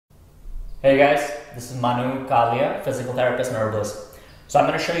Hey guys, this is Manu, Kalia, physical therapist and herbalist. So I'm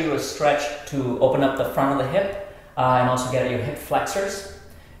going to show you a stretch to open up the front of the hip and also get at your hip flexors.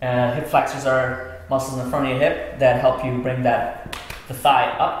 Hip flexors are muscles in the front of your hip that help you bring the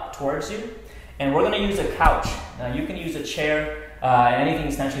thigh up towards you. And we're going to use a couch. You can use a chair, anything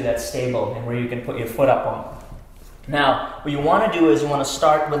essentially that's stable and where you can put your foot up on. Now, what you want to do is you want to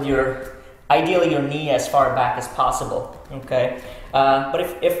start with ideally your knee as far back as possible, okay? But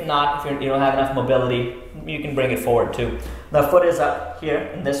if not, if you don't have enough mobility, you can bring it forward too. The foot is up here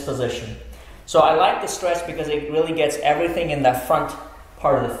in this position. So I like the stretch because it really gets everything in the front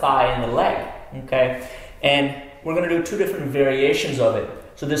part of the thigh and the leg, okay? And we're going to do two different variations of it.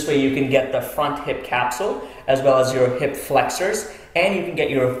 So this way you can get the front hip capsule as well as your hip flexors, and you can get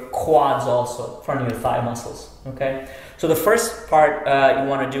your quads also, front of your thigh muscles, okay? So the first part you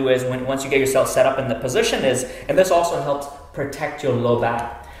want to do is once you get yourself set up in the position and this also helps protect your low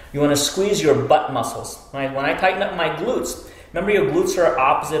back. You want to squeeze your butt muscles, right? When I tighten up my glutes, remember your glutes are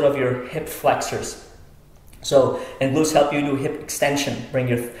opposite of your hip flexors. And glutes help you do hip extension, bring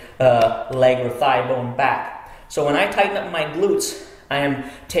your leg or thigh bone back. So when I tighten up my glutes, I am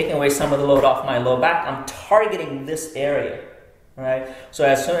taking away some of the load off my low back. I'm targeting this area, right? So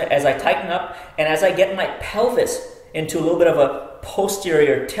as soon as I tighten up and as I get my pelvis into a little bit of a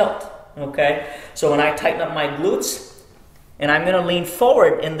posterior tilt, okay? So when I tighten up my glutes, and I'm going to lean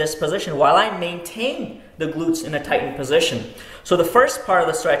forward in this position while I maintain the glutes in a tightened position. So the first part of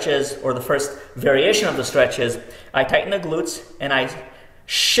the stretch is, or the first variation of the stretch is, I tighten the glutes and I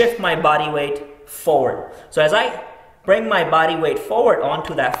shift my body weight forward. So as I bring my body weight forward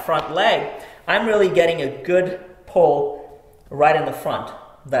onto that front leg, I'm really getting a good pull right in the front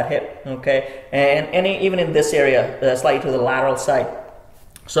of that hip, okay? And even in this area, slightly to the lateral side.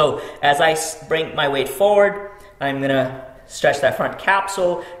 So as I bring my weight forward, I'm going to stretch that front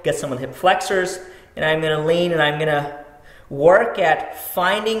capsule, get some of the hip flexors, and I'm going to lean and I'm going to work at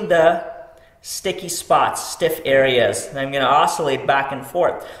finding the sticky spots, stiff areas. And I'm going to oscillate back and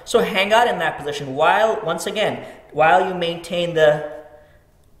forth. So hang out in that position while you maintain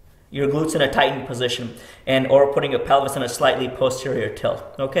your glutes in a tightened position or putting your pelvis in a slightly posterior tilt.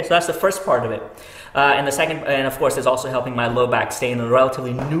 Okay, so that's the first part of it. And the second, and of course, is also helping my low back stay in a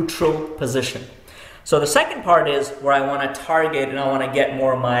relatively neutral position. So the second part is where I want to target and I want to get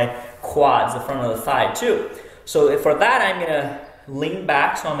more of my quads, the front of the thigh too. So for that, I'm going to lean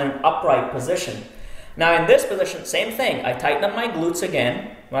back so I'm in an upright position. Now in this position, same thing. I tighten up my glutes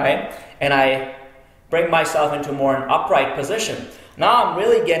again, right? And I bring myself into more an upright position. Now I'm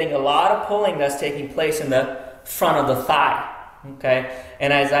really getting a lot of pulling that's taking place in the front of the thigh, okay?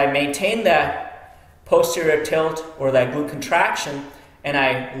 And as I maintain that posterior tilt or that glute contraction and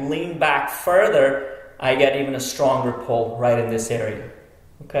I lean back further, I get even a stronger pull right in this area,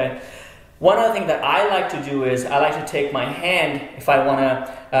 okay? One other thing that I like to do is I like to take my hand if I want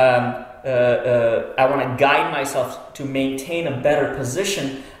to guide myself to maintain a better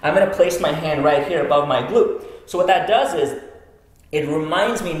position. I'm going to place my hand right here above my glute. So what that does is it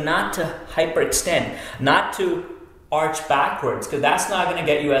reminds me not to hyperextend, not to arch backwards, because that's not going to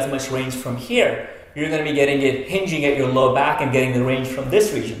get you as much range from here. You're going to be hinging at your low back and getting the range from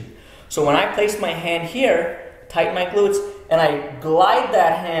this region. So when I place my hand here, tighten my glutes, and I glide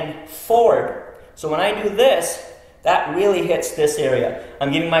that hand forward. So when I do this, that really hits this area.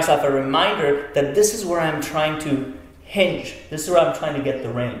 I'm giving myself a reminder that this is where I'm trying to hinge. This is where I'm trying to get the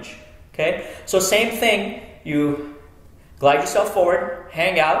range. Okay? So same thing, you glide yourself forward,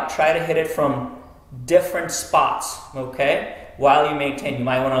 hang out, try to hit it from different spots, okay? While you maintain, you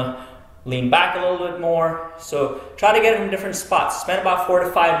might want to lean back a little bit more. So try to get it from different spots. Spend about 4 to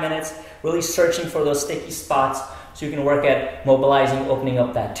 5 minutes really searching for those sticky spots so you can work at mobilizing, opening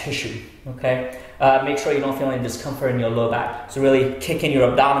up that tissue, okay? Make sure you don't feel any discomfort in your low back. So really kick in your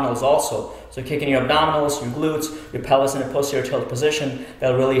abdominals also. So kick in your abdominals, your glutes, your pelvis in a posterior tilt position.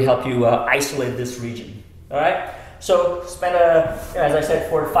 That'll really help you isolate this region, all right? So spend, as I said,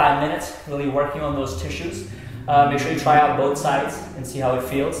 4 to 5 minutes really working on those tissues. Make sure you try out both sides and see how it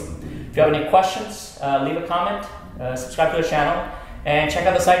feels. If you have any questions, leave a comment, subscribe to the channel, and check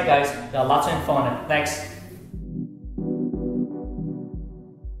out the site, guys. Lots of info on it. Thanks.